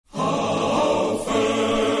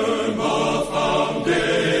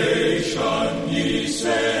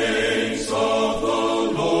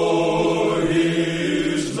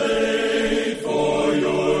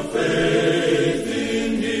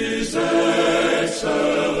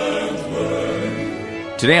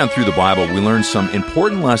Today on Through the Bible, we learn some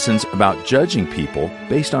important lessons about judging people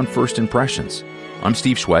based on first impressions. I'm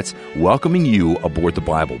Steve Shwetz, welcoming you aboard the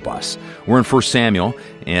Bible bus. We're in 1 Samuel.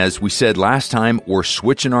 As we said last time, we're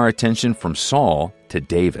switching our attention from Saul to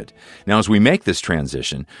David. Now, as we make this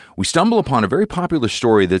transition, we stumble upon a very popular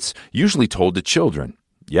story that's usually told to children.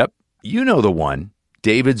 Yep, you know the one,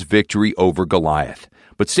 David's victory over Goliath.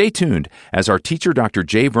 But stay tuned as our teacher, Dr.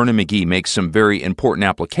 Vernon McGee, makes some very important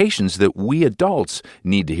applications that we adults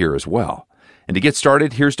need to hear as well. And to get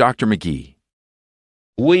started, here's Dr. McGee.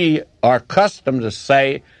 We are accustomed to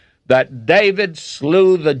say that David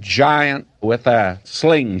slew the giant with a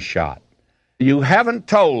slingshot. You haven't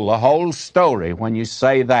told the whole story when you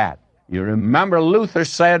say that. You remember Luther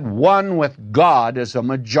said, one with God is a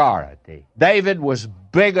majority. David was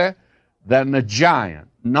bigger than the giant,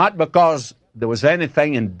 not because there was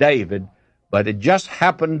anything in David, but it just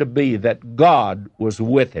happened to be that God was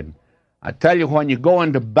with him. I tell you, when you go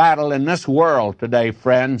into battle in this world today,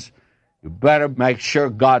 friends, you better make sure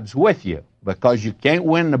God's with you, because you can't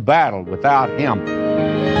win the battle without Him.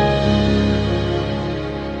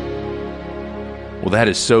 Well, that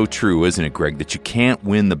is so true, isn't it, Gregg, that you can't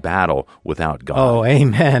win the battle without God. Oh,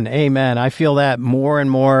 amen, amen. I feel that more and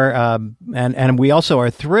more, and we also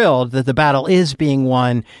are thrilled that the battle is being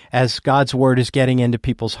won as God's Word is getting into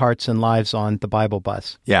people's hearts and lives on the Bible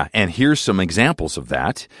bus. Yeah, and here's some examples of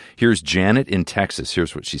that. Here's Janet in Texas.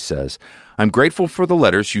 Here's what she says. I'm grateful for the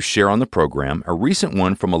letters you share on the program. A recent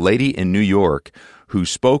one from a lady in New York who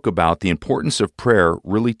spoke about the importance of prayer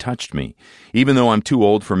really touched me. Even though I'm too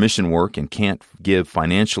old for mission work and can't give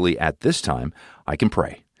financially at this time, I can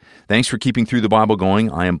pray. Thanks for keeping Through the Bible going.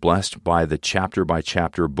 I am blessed by the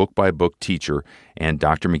chapter-by-chapter, book-by-book teacher and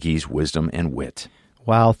Dr. McGee's wisdom and wit.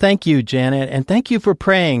 Wow, thank you, Janet, and thank you for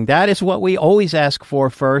praying. That is what we always ask for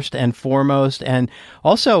first and foremost. And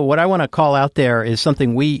also, what I want to call out there is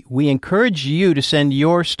something we encourage you to send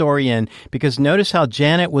your story in, because notice how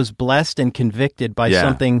Janet was blessed and convicted by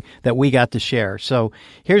something that we got to share. So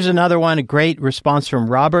here's another one, a great response from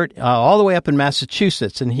Robert, all the way up in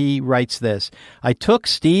Massachusetts, and he writes this. I took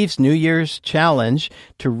Steve's New Year's challenge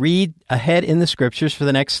to read ahead in the Scriptures for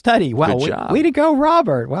the next study. Wow, good job. Way to go,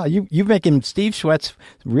 Robert. Wow, you're making Steve Shwetz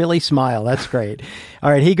really smile. That's great. All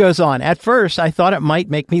right, he goes on. At first, I thought it might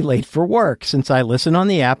make me late for work since I listen on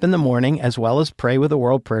the app in the morning as well as pray with the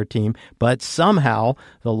World Prayer Team, but somehow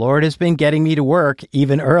the Lord has been getting me to work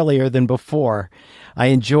even earlier than before. I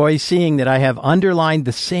enjoy seeing that I have underlined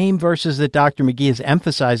the same verses that Dr. McGee is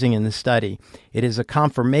emphasizing in the study. It is a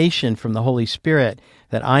confirmation from the Holy Spirit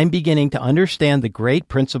that I'm beginning to understand the great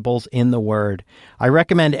principles in the Word. I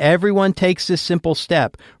recommend everyone takes this simple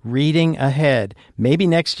step, reading ahead. Maybe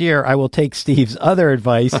next year I will take Steve's other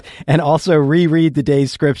advice and also reread the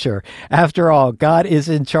day's Scripture. After all, God is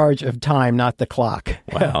in charge of time, not the clock.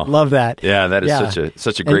 Wow. Love that. Yeah, that is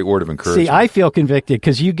such a great word of encouragement. See, I feel convicted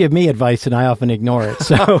because you give me advice and I often ignore it.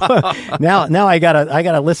 So now I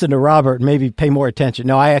gotta listen to Robert and maybe pay more attention.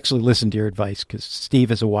 No, I actually listen to your advice because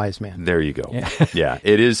Steve is a wise man. There you go. Yeah,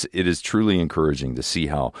 it is truly encouraging to see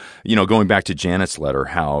how, going back to Janet's letter,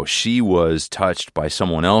 how she was touched by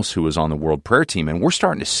someone else who was on the World Prayer Team. And we're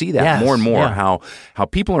starting to see that more and more, how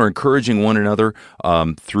people are encouraging one another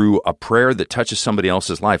through a prayer that touches somebody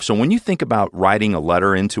else's life. So when you think about writing a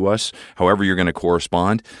letter into us, however you're going to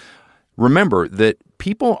correspond, remember that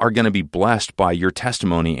people are going to be blessed by your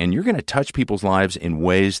testimony, and you're going to touch people's lives in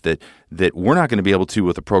ways that we're not going to be able to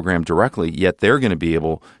with the program directly, yet they're going to be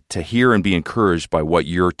able to hear and be encouraged by what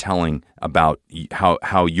you're telling about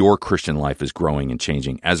how your Christian life is growing and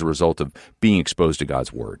changing as a result of being exposed to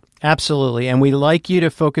God's Word. Absolutely, and we like you to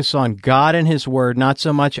focus on God and His Word, not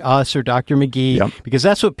so much us or Dr. McGee, because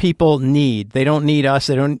that's what people need. They don't need us.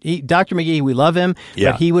 Dr. McGee, we love him,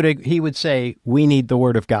 but he would say we need the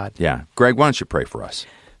Word of God. Yeah. Gregg, why don't you pray for us?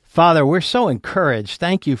 Father, we're so encouraged.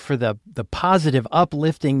 Thank you for the positive,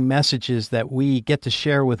 uplifting messages that we get to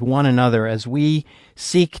share with one another as we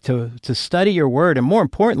seek to study your word and, more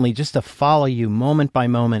importantly, just to follow you moment by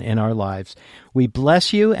moment in our lives. We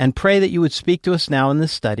bless you and pray that you would speak to us now in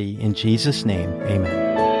this study. In Jesus' name, amen.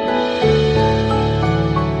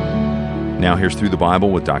 Now here's Through the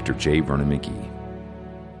Bible with Dr. Vernon McGee.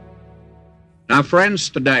 Now, friends,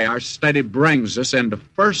 today our study brings us into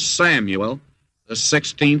 1 Samuel, the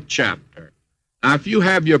 16th chapter. Now, if you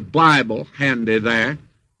have your Bible handy there,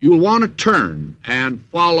 you'll want to turn and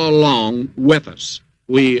follow along with us.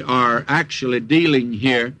 We are actually dealing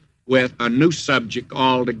here with a new subject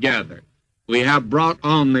altogether. We have brought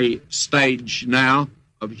on the stage now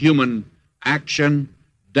of human action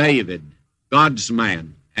David, God's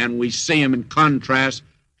man, and we see him in contrast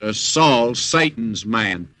to Saul, Satan's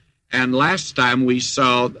man. And last time we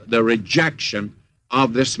saw the rejection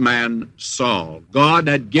of this man Saul. God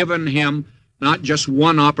had given him not just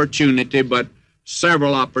one opportunity, but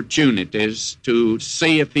several opportunities to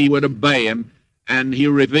see if he would obey him, and he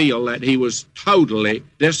revealed that he was totally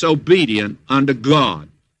disobedient unto God.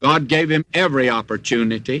 God gave him every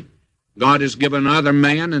opportunity. God has given other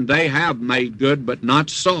men, and they have made good, but not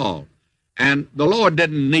Saul. And the Lord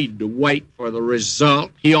didn't need to wait for the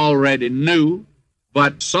result. He already knew,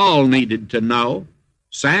 but Saul needed to know.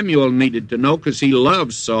 Samuel needed to know because he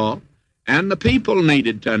loved Saul, and the people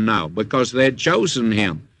needed to know because they had chosen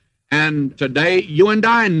him. And today, you and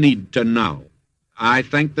I need to know. I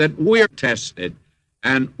think that we're tested,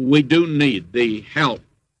 and we do need the help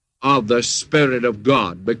of the Spirit of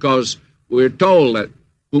God, because we're told that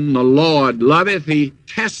whom the Lord loveth, he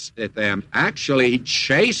testeth them. Actually, he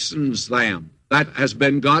chastens them. That has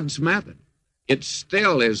been God's method. It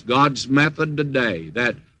still is God's method today,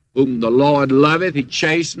 that whom the Lord loveth, he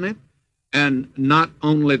chasteneth. And not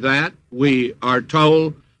only that, we are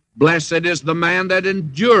told, blessed is the man that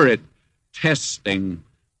endureth testing.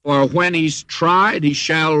 For when he's tried, he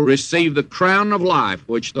shall receive the crown of life,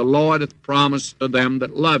 which the Lord hath promised to them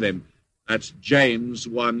that love him. That's James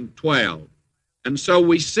 1:12. And so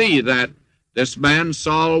we see that this man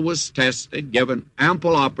Saul was tested, given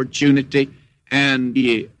ample opportunity, and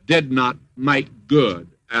he did not make good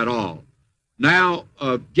at all. Now,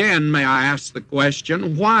 again, may I ask the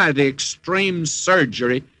question, why the extreme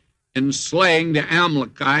surgery in slaying the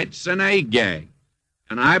Amalekites and Agag?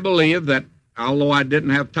 And I believe that, although I didn't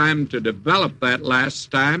have time to develop that last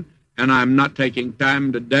time, and I'm not taking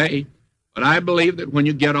time today, but I believe that when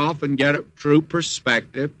you get off and get a true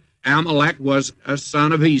perspective, Amalek was a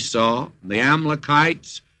son of Esau. The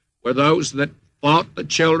Amalekites were those that fought the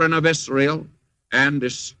children of Israel and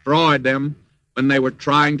destroyed them when they were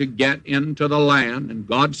trying to get into the land. And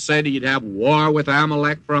God said he'd have war with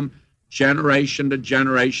Amalek from generation to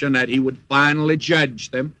generation, that he would finally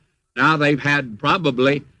judge them. Now they've had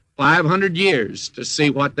probably 500 years to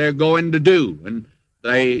see what they're going to do, and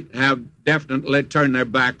they have definitely turned their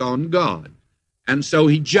back on God. And so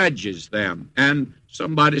he judges them. And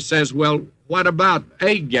somebody says, well, what about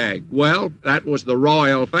Agag? Well, that was the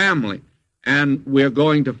royal family. And we're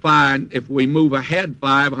going to find, if we move ahead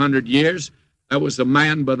 500 years, there was a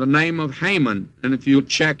man by the name of Haman. And if you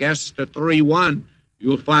check Esther 3:1,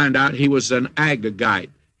 you'll find out he was an Agagite.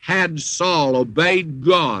 Had Saul obeyed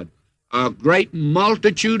God, a great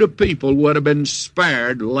multitude of people would have been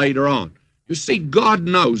spared later on. You see, God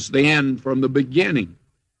knows the end from the beginning,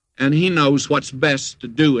 and he knows what's best to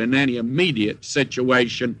do in any immediate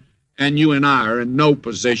situation, and you and I are in no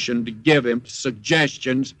position to give him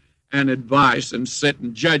suggestions and advice and sit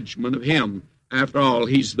in judgment of him. After all,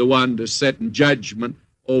 he's the one to sit in judgment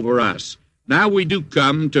over us. Now we do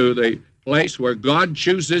come to the place where God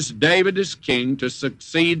chooses David as king to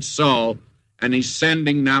succeed Saul, and he's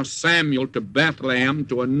sending now Samuel to Bethlehem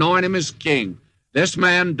to anoint him as king. This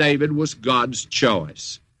man, David, was God's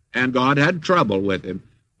choice, and God had trouble with him.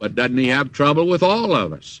 But doesn't he have trouble with all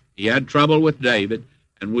of us? He had trouble with David,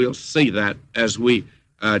 and we'll see that as we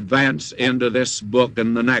advance into this book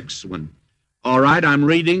and the next one. All right, I'm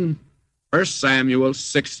reading 1 Samuel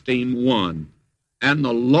 16:1. And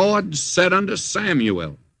the Lord said unto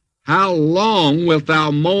Samuel, how long wilt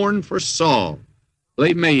thou mourn for Saul?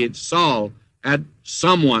 Believe me, Saul had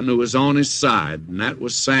someone who was on his side, and that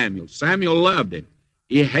was Samuel. Samuel loved him.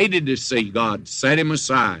 He hated to see God set him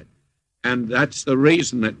aside. And that's the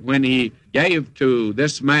reason that when he gave to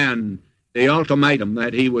this man the ultimatum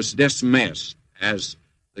that he was dismissed as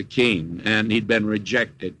the king and he'd been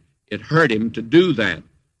rejected, it hurt him to do that,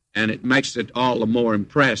 and it makes it all the more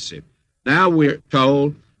impressive. Now we're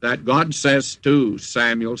told that God says to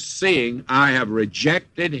Samuel, seeing I have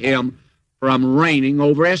rejected him from reigning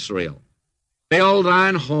over Israel, fill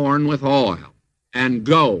thine horn with oil, and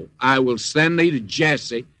go, I will send thee to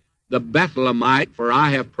Jesse the Bethlehemite, for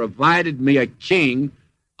I have provided me a king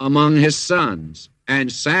among his sons. And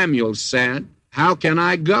Samuel said, how can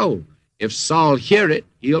I go? If Saul hear it,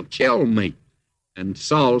 he'll kill me. And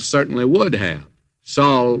Saul certainly would have.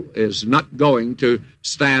 Saul is not going to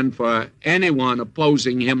stand for anyone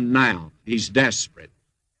opposing him now. He's desperate.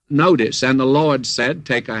 Notice, and the Lord said,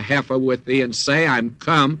 take a heifer with thee, and say, I'm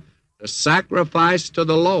come to sacrifice to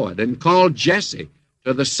the Lord, and call Jesse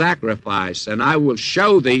to the sacrifice, and I will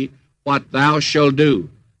show thee what thou shalt do,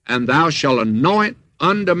 and thou shalt anoint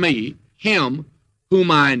unto me him whom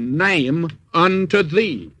I name unto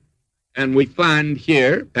thee. And we find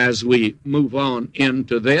here, as we move on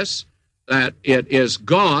into this, that it is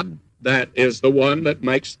God that is the one that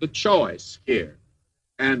makes the choice here.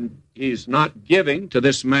 And he's not giving to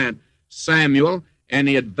this man Samuel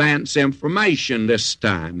any advance information this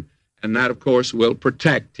time, and that, of course, will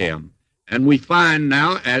protect him. And we find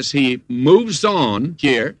now, as he moves on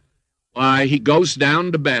here, he goes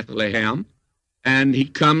down to Bethlehem, and he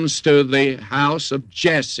comes to the house of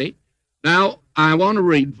Jesse. Now, I want to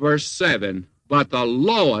read verse 7. But the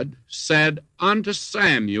Lord said unto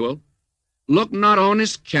Samuel, Look not on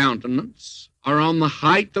his countenance, or on the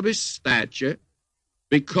height of his stature,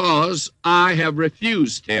 because I have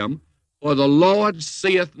refused him. For the Lord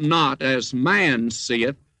seeth not as man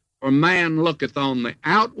seeth, for man looketh on the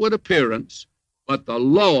outward appearance, but the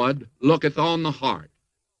Lord looketh on the heart.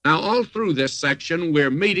 Now, all through this section,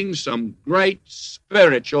 we're meeting some great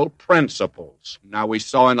spiritual principles. Now, we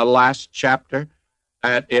saw in the last chapter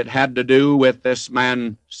that it had to do with this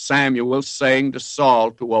man Samuel saying to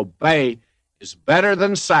Saul, to obey is better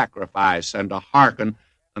than sacrifice, and to hearken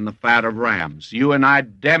than the fat of rams. You and I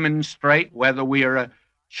demonstrate whether we are a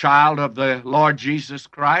child of the Lord Jesus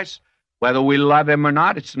Christ, whether we love him or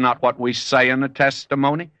not. It's not what we say in the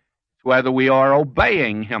testimony. It's whether we are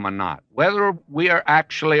obeying him or not, whether we are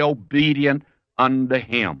actually obedient unto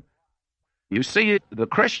him. You see, the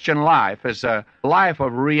Christian life is a life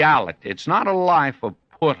of reality. It's not a life of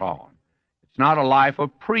put on. It's not a life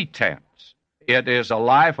of pretense. It is a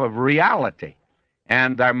life of reality,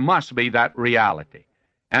 and there must be that reality.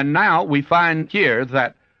 And now we find here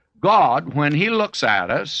that God, when he looks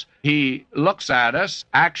at us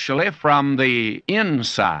actually from the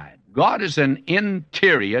inside. God is an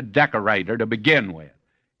interior decorator to begin with,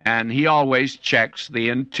 and he always checks the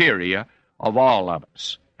interior of all of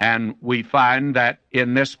us. And we find that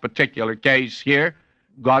in this particular case here,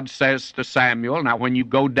 God says to Samuel, now when you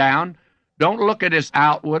go down, don't look at his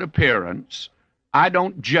outward appearance. I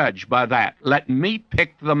don't judge by that. Let me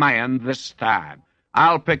pick the man this time.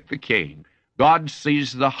 I'll pick the king. God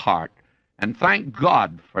sees the heart, and thank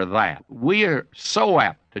God for that. We are so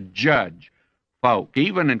apt to judge folk,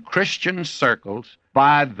 even in Christian circles,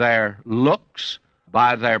 by their looks,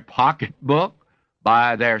 by their pocketbook,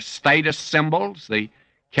 by their status symbols, the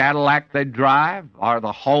Cadillac they drive, or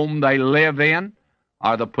the home they live in,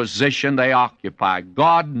 or the position they occupy.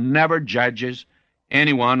 God never judges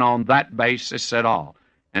anyone on that basis at all.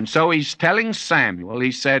 And so he's telling Samuel,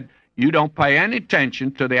 he said, you don't pay any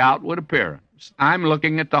attention to the outward appearance. I'm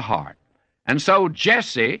looking at the heart. And so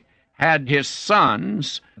Jesse had his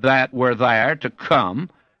sons that were there to come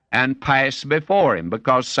and pass before him,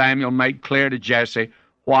 because Samuel made clear to Jesse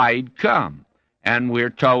why he'd come. And we're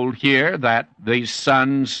told here that these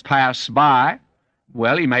sons passed by.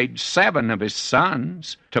 Well, he made 7 of his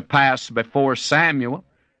sons to pass before Samuel.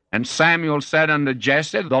 And Samuel said unto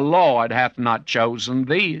Jesse, the Lord hath not chosen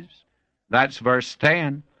these. That's verse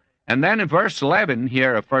 10. And then in verse 11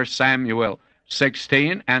 here of 1 Samuel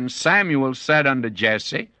 16, and Samuel said unto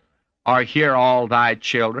Jesse, are here all thy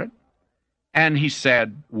children? And he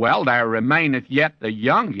said, well, there remaineth yet the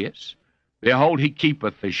youngest. Behold, he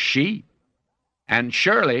keepeth the sheep. And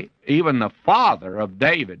surely even the father of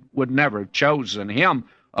David would never have chosen him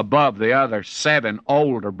above the other 7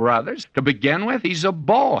 older brothers. To begin with, he's a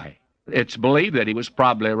boy. It's believed that he was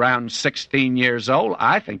probably around 16 years old.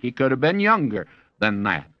 I think he could have been younger than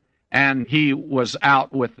that. And he was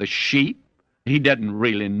out with the sheep. He didn't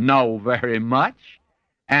really know very much.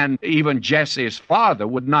 And even Jesse's father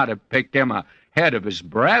would not have picked him ahead of his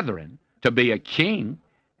brethren to be a king.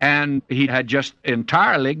 And he had just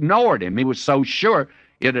entirely ignored him. He was so sure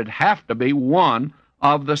it'd have to be one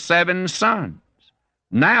of the 7 sons.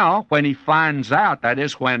 Now, when he finds out, that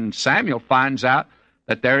is when Samuel finds out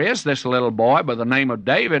that there is this little boy by the name of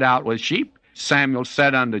David out with sheep, Samuel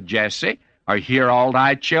said unto Jesse, are here all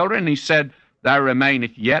thy children? He said, there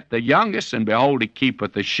remaineth yet the youngest, and behold, he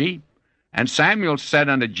keepeth the sheep. And Samuel said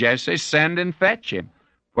unto Jesse, send and fetch him,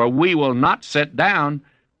 for we will not sit down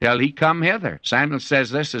till he come hither. Samuel says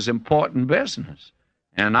this is important business,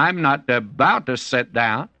 and I'm not about to sit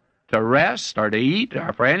down to rest or to eat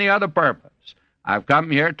or for any other purpose. I've come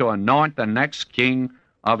here to anoint the next king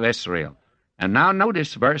of Israel. And now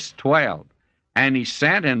notice verse 12. And he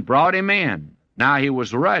sent and brought him in. Now he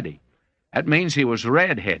was ruddy. That means he was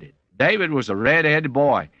red-headed. David was a red-headed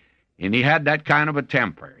boy, and he had that kind of a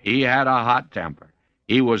temper. He had a hot temper.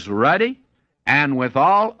 He was ruddy and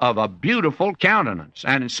withal of a beautiful countenance.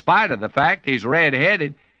 And in spite of the fact he's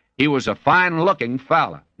red-headed, he was a fine-looking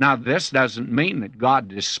fellow. Now, this doesn't mean that God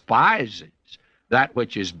despises that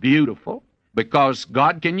which is beautiful, because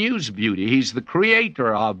God can use beauty. He's the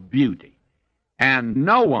creator of beauty. And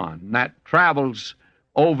no one that travels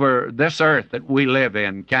over this earth that we live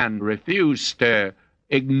in can refuse to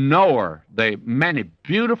ignore the many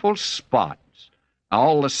beautiful spots.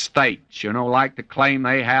 All the states, like to claim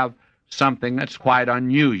they have something that's quite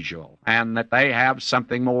unusual, and that they have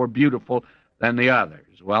something more beautiful than the others.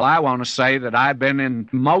 Well, I want to say that I've been in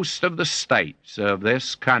most of the states of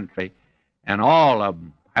this country, and all of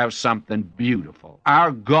them have something beautiful.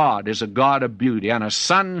 Our God is a God of beauty, and a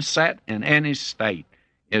sunset in any state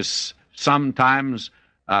is sometimes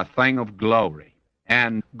a thing of glory.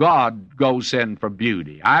 And God goes in for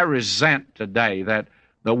beauty. I resent today that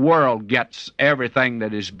the world gets everything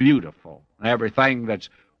that is beautiful, everything that's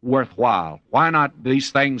worthwhile. Why not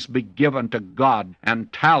these things be given to God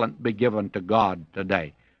and talent be given to God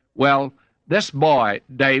today? Well, this boy,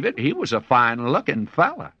 David, he was a fine-looking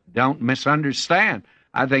fella. Don't misunderstand.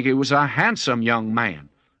 I think he was a handsome young man.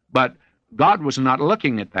 But God was not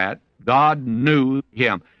looking at that. God knew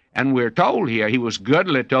him. And we're told here he was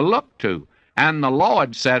goodly to look to. And the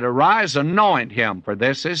Lord said, "Arise, anoint him, for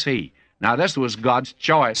this is he." Now, this was God's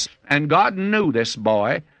choice. And God knew this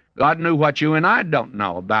boy. God knew what you and I don't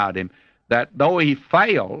know about him, that though he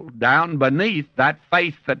failed down beneath, that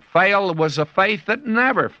faith that failed was a faith that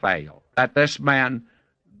never failed, that this man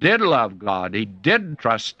did love God, he did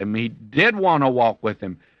trust him, he did want to walk with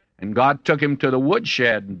him, and God took him to the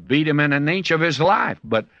woodshed and beat him in an inch of his life.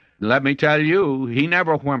 But let me tell you, he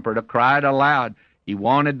never whimpered or cried aloud. He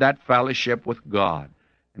wanted that fellowship with God,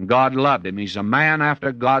 and God loved him. He's a man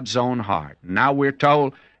after God's own heart. And now we're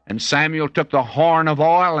told, and Samuel took the horn of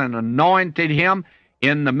oil and anointed him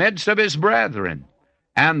in the midst of his brethren.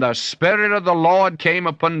 And the Spirit of the Lord came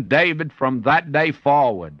upon David from that day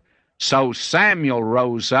forward. So Samuel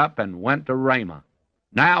rose up and went to Ramah.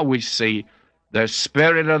 Now we see the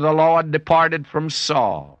Spirit of the Lord departed from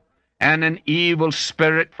Saul, and an evil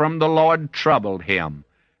spirit from the Lord troubled him.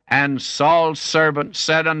 And Saul's servant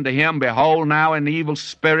said unto him, Behold, now an evil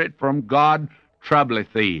spirit from God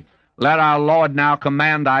troubleth thee. Let our Lord now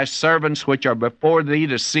command thy servants which are before thee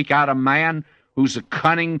to seek out a man who's a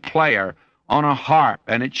cunning player on a harp.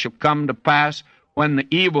 And it shall come to pass, when the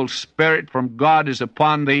evil spirit from God is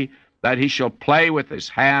upon thee, that he shall play with his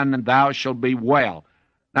hand, and thou shalt be well.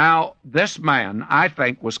 Now, this man, I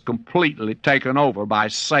think, was completely taken over by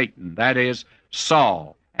Satan, that is,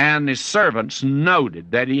 Saul. And his servants noted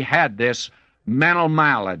that he had this mental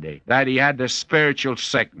malady, that he had this spiritual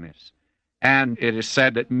sickness. And it is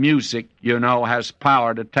said that music, has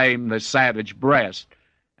power to tame the savage breast.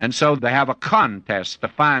 And so they have a contest to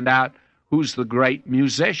find out who's the great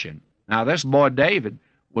musician. Now, this boy David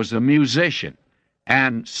was a musician.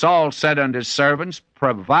 And Saul said unto his servants,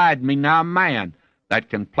 Provide me now a man that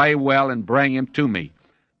can play well, and bring him to me.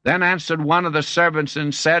 Then answered one of the servants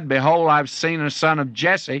and said, Behold, I've seen a son of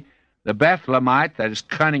Jesse, the Bethlehemite, that is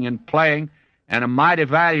cunning in playing, and a mighty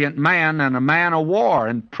valiant man, and a man of war,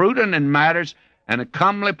 and prudent in matters, and a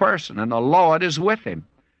comely person, and the Lord is with him.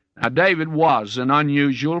 Now David was an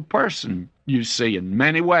unusual person, you see, in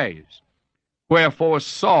many ways. Wherefore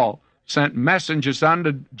Saul sent messengers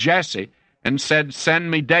unto Jesse, and said, Send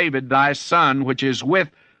me David thy son, which is with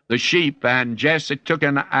the sheep. And Jesse took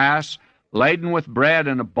an ass laden with bread,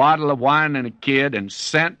 and a bottle of wine, and a kid, and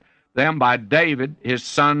sent them by David his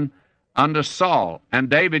son unto Saul. And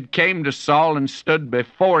David came to Saul and stood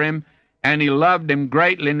before him, and he loved him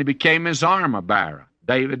greatly, and he became his armor-bearer.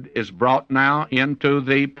 David is brought now into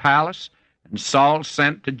the palace, and Saul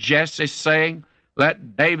sent to Jesse, saying,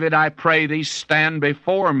 Let David, I pray thee, stand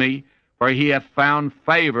before me, for he hath found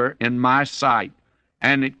favor in my sight.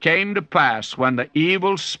 And it came to pass, when the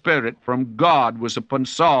evil spirit from God was upon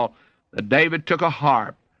Saul, that David took a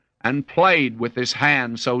harp and played with his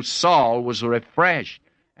hand. So Saul was refreshed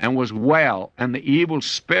and was well, and the evil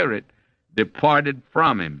spirit departed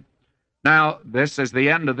from him. Now, this is the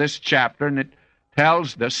end of this chapter, and it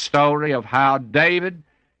tells the story of how David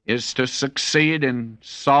is to succeed in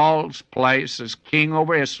Saul's place as king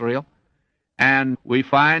over Israel. And we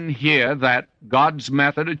find here that God's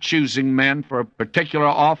method of choosing men for a particular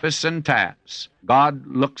office and task. God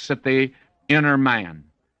looks at the inner man.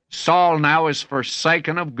 Saul now is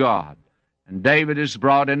forsaken of God, and David is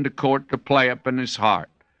brought into court to play up in his heart.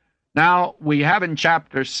 Now, we have in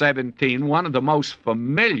chapter 17 one of the most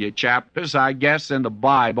familiar chapters, I guess, in the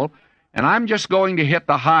Bible, and I'm just going to hit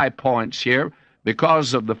the high points here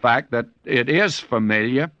because of the fact that it is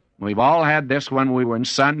familiar. We've all had this when we were in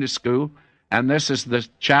Sunday school. And this is the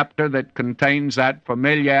chapter that contains that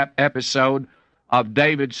familiar episode of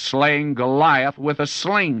David slaying Goliath with a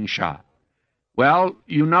slingshot. Well,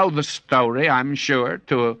 you know the story, I'm sure,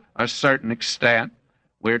 to a certain extent.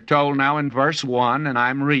 We're told now in verse 1, and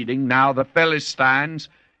I'm reading, Now the Philistines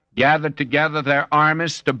gathered together their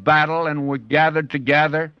armies to battle, and were gathered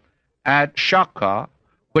together at Shochoh,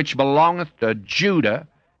 which belongeth to Judah,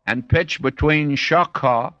 and pitched between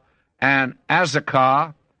Shochoh and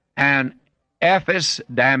Azekah, and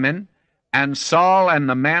Ephes-dammim, and Saul and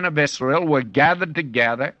the men of Israel were gathered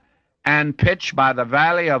together and pitched by the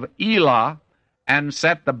valley of Elah, and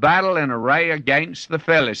set the battle in array against the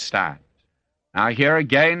Philistines. Now here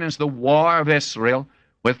again is the war of Israel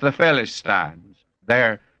with the Philistines,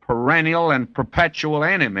 their perennial and perpetual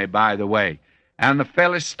enemy, by the way. And the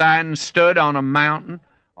Philistines stood on a mountain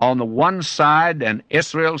on the one side, and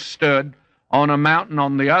Israel stood on a mountain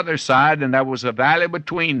on the other side, and there was a valley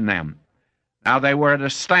between them. Now they were at a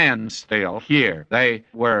standstill here. They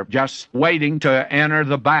were just waiting to enter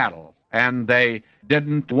the battle, and they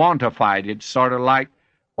didn't want to fight. It's sort of like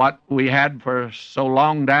what we had for so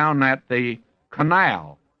long down at the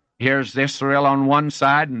canal. Here's Israel on one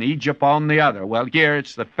side and Egypt on the other. Well, here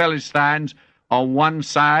it's the Philistines on one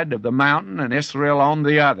side of the mountain and Israel on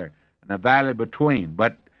the other, and the valley between.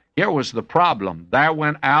 But here was the problem. There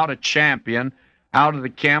went out a champion out of the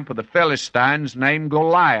camp of the Philistines named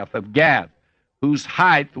Goliath of Gath, whose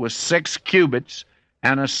height was 6 cubits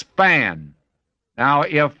and a span. Now,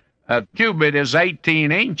 if a cubit is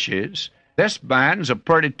 18 inches, this man's a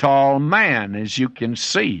pretty tall man, as you can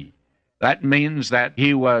see. That means that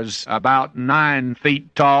he was about 9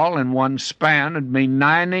 feet tall, and one span would mean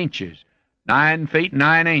 9 inches. 9 feet,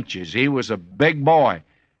 9 inches. He was a big boy,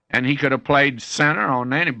 and he could have played center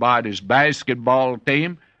on anybody's basketball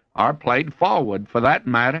team, or played forward, for that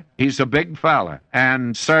matter. He's a big fella,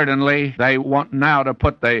 and certainly they want now to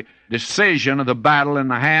put the decision of the battle in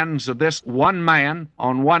the hands of this one man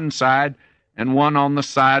on one side and one on the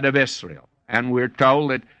side of Israel. And we're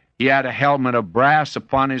told that he had a helmet of brass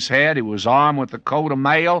upon his head. He was armed with a coat of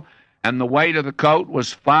mail, and the weight of the coat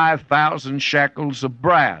was 5,000 shekels of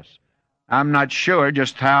brass. I'm not sure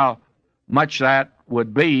just how much that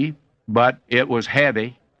would be, but it was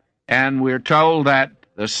heavy. And we're told that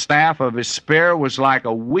the staff of his spear was like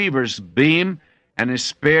a weaver's beam, and his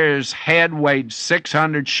spear's head weighed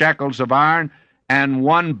 600 shekels of iron, and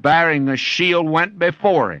one bearing a shield went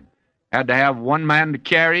before him. Had to have one man to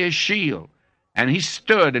carry his shield. And he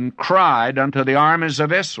stood and cried unto the armies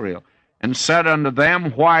of Israel, and said unto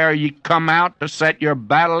them, Why are ye come out to set your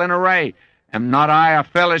battle in array? Am not I a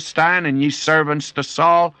Philistine, and ye servants to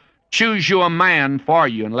Saul? Choose you a man for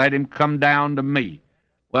you, and let him come down to me.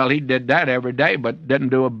 Well, he did that every day, but didn't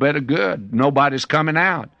do a bit of good. Nobody's coming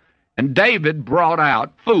out. And David brought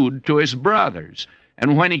out food to his brothers.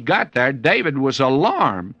 And when he got there, David was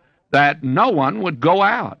alarmed that no one would go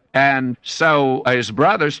out. And so his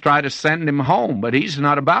brothers tried to send him home, but he's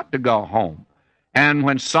not about to go home. And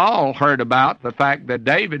when Saul heard about the fact that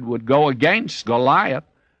David would go against Goliath,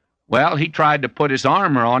 well, he tried to put his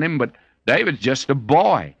armor on him, but David's just a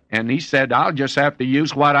boy. And he said, I'll just have to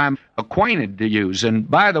use what I'm acquainted to use. And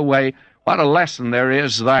by the way, what a lesson there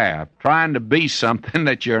is there, trying to be something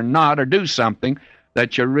that you're not, or do something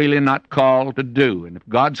that you're really not called to do. And if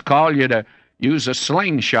God's called you to use a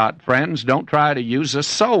slingshot, friends, don't try to use a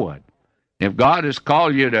sword. If God has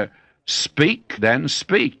called you to speak, then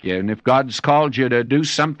speak. And if God's called you to do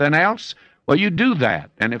something else, well, you do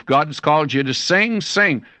that. And if God's called you to sing,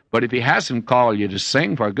 sing. But if he hasn't called you to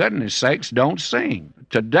sing, for goodness sakes, don't sing.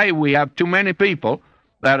 Today we have too many people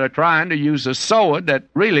that are trying to use a sword that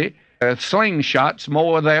really slingshot's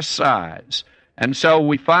more their size. And so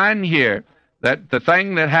we find here that the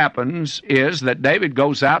thing that happens is that David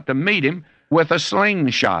goes out to meet him with a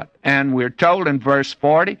slingshot. And we're told in verse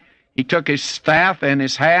 40, he took his staff in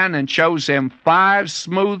his hand and chose him 5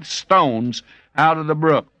 smooth stones out of the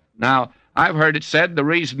brook. Now, I've heard it said the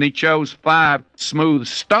reason he chose 5 smooth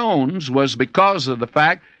stones was because of the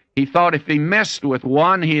fact he thought if he missed with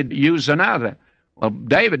one, he'd use another. Well,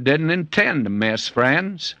 David didn't intend to miss,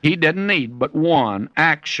 friends. He didn't need but one,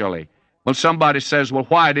 actually. Well, somebody says, well,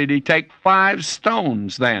 why did he take 5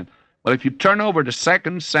 stones then? Well, if you turn over to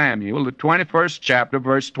 2 Samuel, the 21st chapter,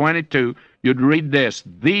 verse 22, you'd read this.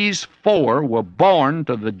 These 4 were born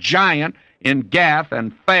to the giant in Gath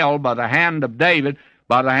and fell by the hand of David,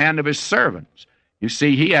 by the hand of his servants. You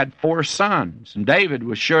see, he had 4 sons, and David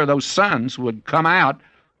was sure those sons would come out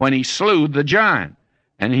when he slew the giant.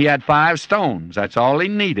 And he had 5 stones. That's all he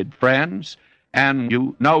needed, friends. And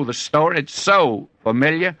you know the story. It's so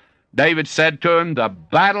familiar. David said to him, the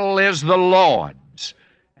battle is the Lord's.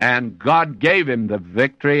 And God gave him the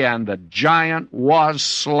victory, and the giant was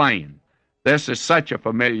slain. This is such a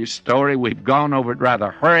familiar story. We've gone over it rather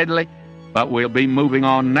hurriedly, but we'll be moving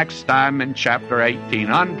on next time in chapter 18.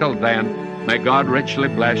 Until then, may God richly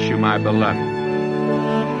bless you, my beloved.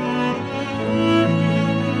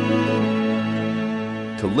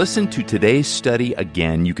 To listen to today's study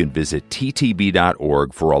again, you can visit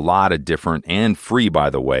ttb.org for a lot of different, and free,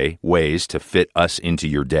 by the way, ways to fit us into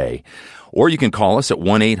your day. Or you can call us at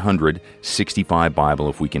 1-800-65-BIBLE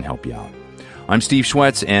if we can help you out. I'm Steve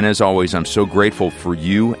Shwetz, and as always, I'm so grateful for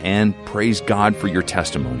you and praise God for your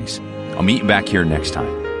testimonies. I'll meet you back here next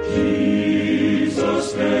time.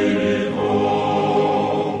 Jesus made it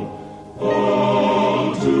home,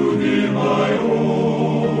 all to Him I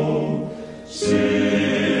owe.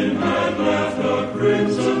 Sin had left a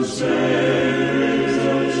crimson stain,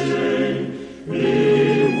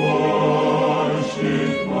 He washed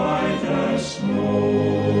it white as snow.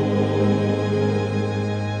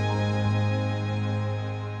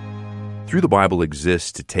 Through the Bible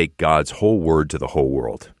exists to take God's whole word to the whole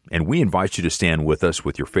world, and we invite you to stand with us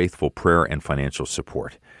with your faithful prayer and financial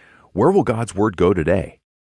support. Where will God's word go today?